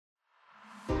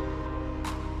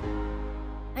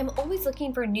I'm always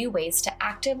looking for new ways to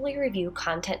actively review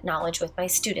content knowledge with my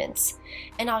students.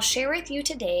 And I'll share with you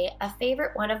today a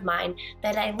favorite one of mine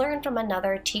that I learned from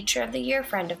another Teacher of the Year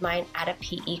friend of mine at a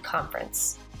PE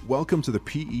conference. Welcome to the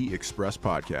PE Express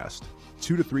podcast.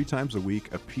 2 to 3 times a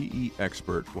week, a PE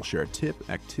expert will share a tip,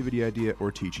 activity idea,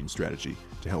 or teaching strategy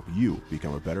to help you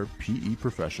become a better PE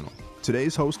professional.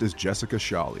 Today's host is Jessica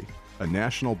Shawley, a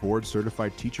national board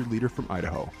certified teacher leader from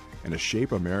Idaho and a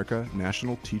Shape America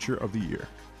National Teacher of the Year.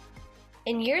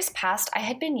 In years past, I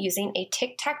had been using a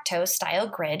tic-tac-toe style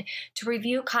grid to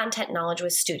review content knowledge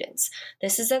with students.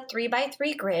 This is a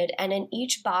 3x3 grid, and in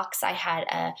each box I had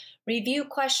a review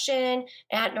question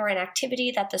or an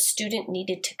activity that the student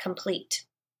needed to complete.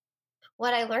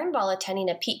 What I learned while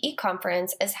attending a PE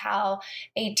conference is how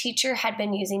a teacher had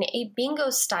been using a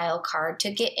bingo style card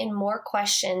to get in more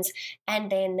questions,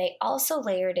 and then they also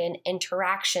layered in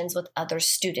interactions with other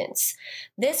students.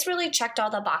 This really checked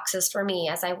all the boxes for me,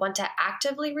 as I want to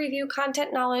actively review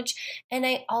content knowledge, and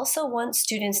I also want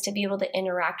students to be able to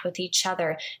interact with each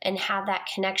other and have that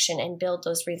connection and build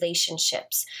those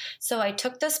relationships. So I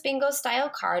took this bingo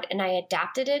style card and I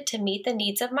adapted it to meet the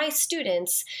needs of my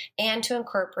students and to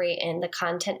incorporate in the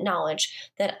content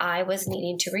knowledge that I was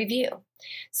needing to review.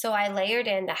 So I layered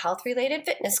in the health-related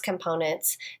fitness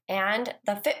components and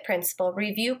the FIT principle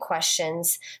review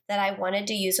questions that I wanted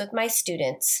to use with my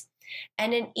students.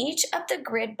 And in each of the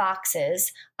grid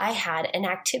boxes, I had an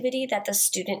activity that the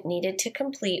student needed to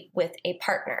complete with a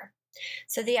partner.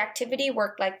 So the activity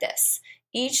worked like this.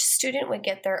 Each student would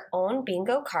get their own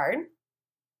bingo card,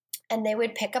 and they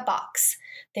would pick a box.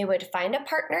 They would find a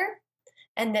partner,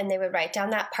 and then they would write down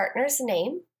that partner's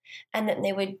name, and then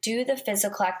they would do the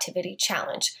physical activity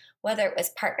challenge, whether it was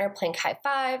partner plank high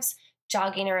fives,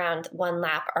 jogging around 1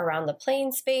 lap around the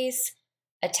playing space,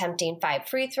 attempting 5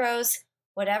 free throws,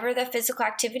 whatever the physical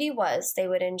activity was, they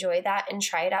would enjoy that and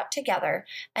try it out together.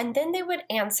 And then they would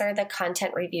answer the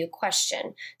content review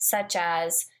question, such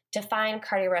as define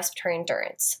cardiorespiratory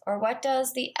endurance, or what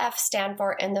does the F stand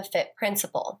for in the FIT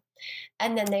principle?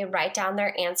 And then they write down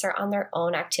their answer on their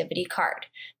own activity card.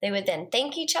 They would then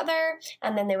thank each other,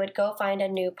 and then they would go find a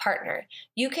new partner.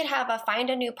 You could have a find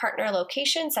a new partner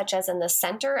location, such as in the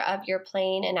center of your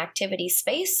playing and activity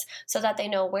space, so that they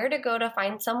know where to go to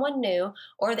find someone new,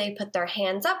 or they put their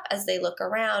hands up as they look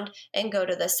around and go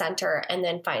to the center and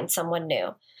then find someone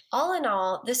new. All in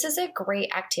all, this is a great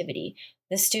activity.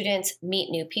 The students meet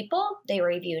new people, they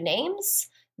review names,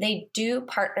 they do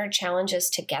partner challenges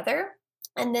together,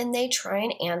 and then they try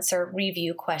and answer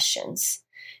review questions.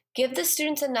 Give the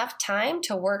students enough time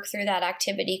to work through that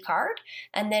activity card,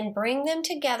 and then bring them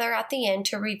together at the end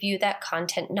to review that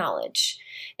content knowledge.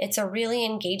 It's a really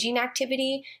engaging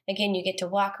activity. Again, you get to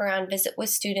walk around, visit with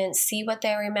students, see what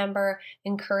they remember,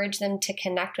 encourage them to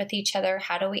connect with each other.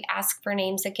 How do we ask for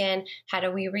names again? How do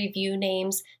we review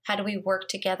names? How do we work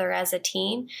together as a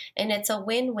team? And it's a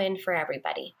win-win for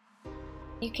everybody.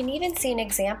 You can even see an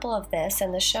example of this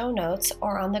in the show notes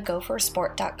or on the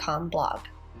gophersport.com blog.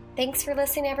 Thanks for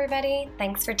listening, everybody.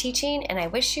 Thanks for teaching, and I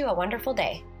wish you a wonderful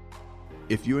day.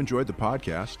 If you enjoyed the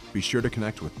podcast, be sure to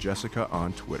connect with Jessica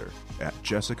on Twitter at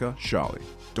Jessica Shawley.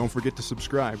 Don't forget to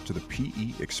subscribe to the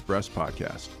PE Express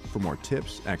podcast for more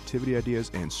tips, activity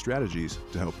ideas, and strategies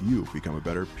to help you become a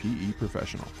better PE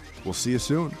professional. We'll see you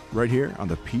soon, right here on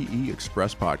the PE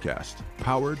Express podcast,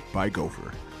 powered by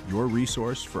Gopher, your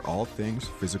resource for all things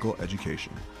physical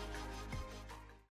education.